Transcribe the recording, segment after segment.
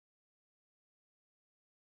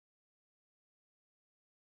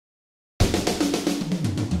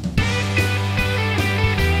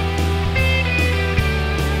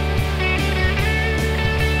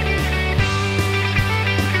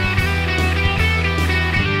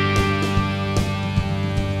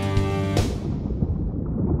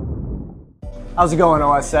How's it going,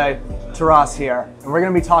 OSA? Taras here, and we're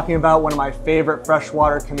going to be talking about one of my favorite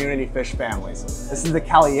freshwater community fish families. This is the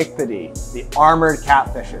Callichthyidae, the armored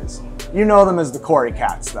catfishes. You know them as the Cory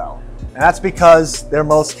cats, though. And that's because their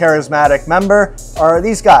most charismatic member are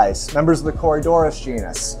these guys, members of the Corydoras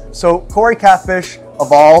genus. So Cory catfish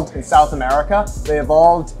evolved in South America. They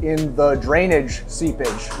evolved in the drainage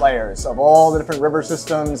seepage layers of all the different river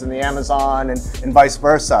systems in the Amazon and vice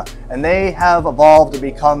versa. And they have evolved to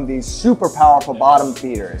become these super powerful bottom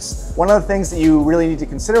feeders. One of the things that you really need to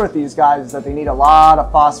consider with these guys is that they need a lot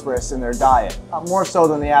of phosphorus in their diet, more so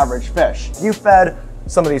than the average fish. If you fed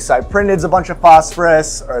some of these cyprinids a bunch of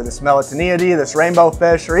phosphorus, or this Melitoniidae, this rainbow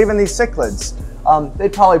fish, or even these cichlids,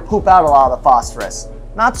 they'd probably poop out a lot of the phosphorus.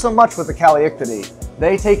 Not so much with the Callichthyidae.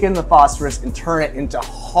 They take in the phosphorus and turn it into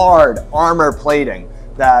hard armor plating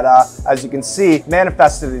that, as you can see,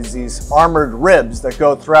 manifested as these armored ribs that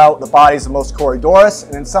go throughout the bodies of most Corydoras,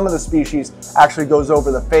 and in some of the species actually goes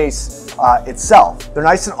over the face itself. They're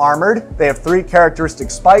nice and armored. They have 3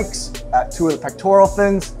 characteristic spikes at 2 of the pectoral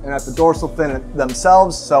fins and at the dorsal fin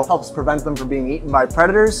themselves, so it helps prevent them from being eaten by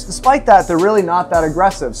predators. Despite that, they're really not that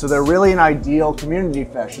aggressive, so they're really an ideal community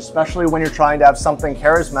fish, especially when you're trying to have something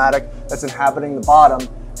charismatic that's inhabiting the bottom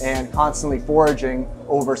and constantly foraging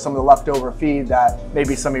over some of the leftover feed that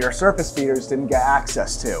maybe some of your surface feeders didn't get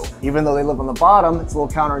access to. Even though they live on the bottom, it's a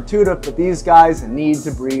little counterintuitive, but these guys need to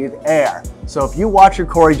breathe air. So if you watch your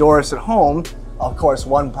Corydoras at home, of course,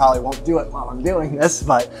 one probably won't do it while I'm doing this,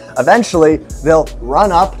 but eventually they'll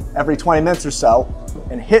run up every 20 minutes or so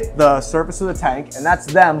and hit the surface of the tank, and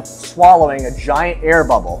that's them swallowing a giant air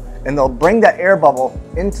bubble. And they'll bring that air bubble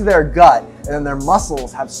into their gut, and then their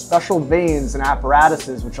muscles have special veins and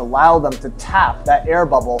apparatuses which allow them to tap that air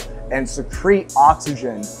bubble and secrete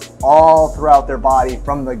oxygen all throughout their body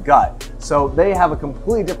from the gut. So they have a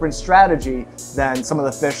completely different strategy than some of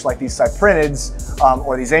the fish like these cyprinids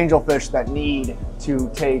or these angelfish that need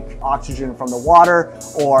to take oxygen from the water,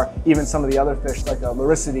 or even some of the other fish like a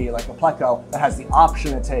Loricidae, like a pleco, that has the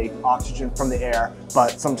option to take oxygen from the air,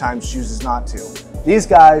 but sometimes chooses not to. These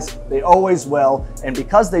guys, they always will, and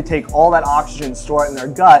because they take all that oxygen, store it in their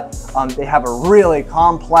gut, they have a really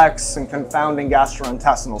complex and confounding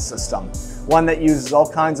gastrointestinal system. One that uses all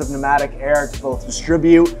kinds of pneumatic air to both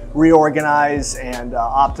distribute, reorganize, and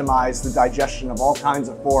optimize the digestion of all kinds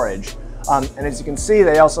of forage. And as you can see,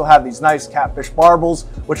 they also have these nice catfish barbels,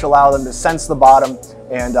 which allow them to sense the bottom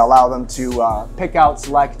and allow them to pick out,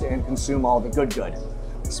 select, and consume all the good.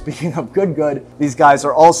 Speaking of good, these guys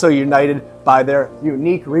are also united by their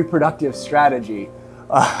unique reproductive strategy.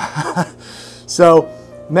 So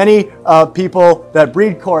many people that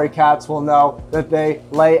breed Cory cats will know that they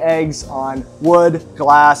lay eggs on wood,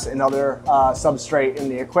 glass, and other substrate in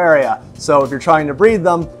the aquaria. So if you're trying to breed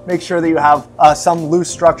them, make sure that you have some loose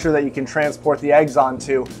structure that you can transport the eggs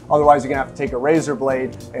onto. Otherwise, you're gonna have to take a razor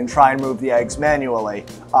blade and try and move the eggs manually.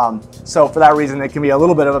 So for that reason, they can be a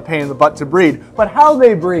little bit of a pain in the butt to breed. But how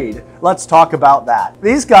they breed, let's talk about that.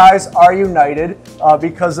 These guys are united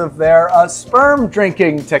because of their sperm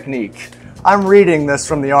drinking technique. I'm reading this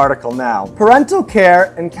from the article now. Parental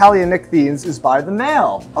care in Callichthyidae is by the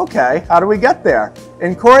male. Okay, how do we get there?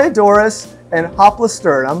 In Corydoras and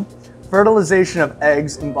Hoplosternum, fertilization of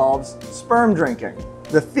eggs involves sperm drinking.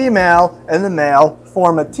 The female and the male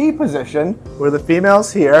form a T position, where the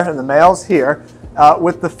female's here and the male's here,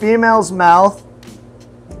 with the female's mouth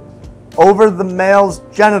over the male's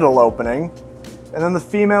genital opening, and then the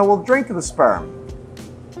female will drink the sperm.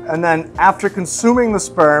 And then after consuming the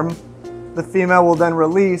sperm, the female will then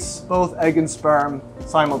release both egg and sperm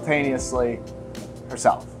simultaneously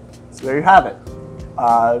herself. So there you have it.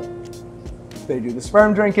 They do the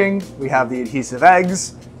sperm drinking, we have the adhesive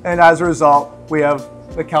eggs, and as a result, we have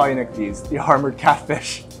the Callichthyidae, the armored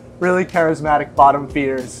catfish. Really charismatic bottom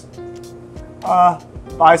feeders.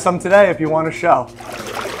 Buy some today if you want to show.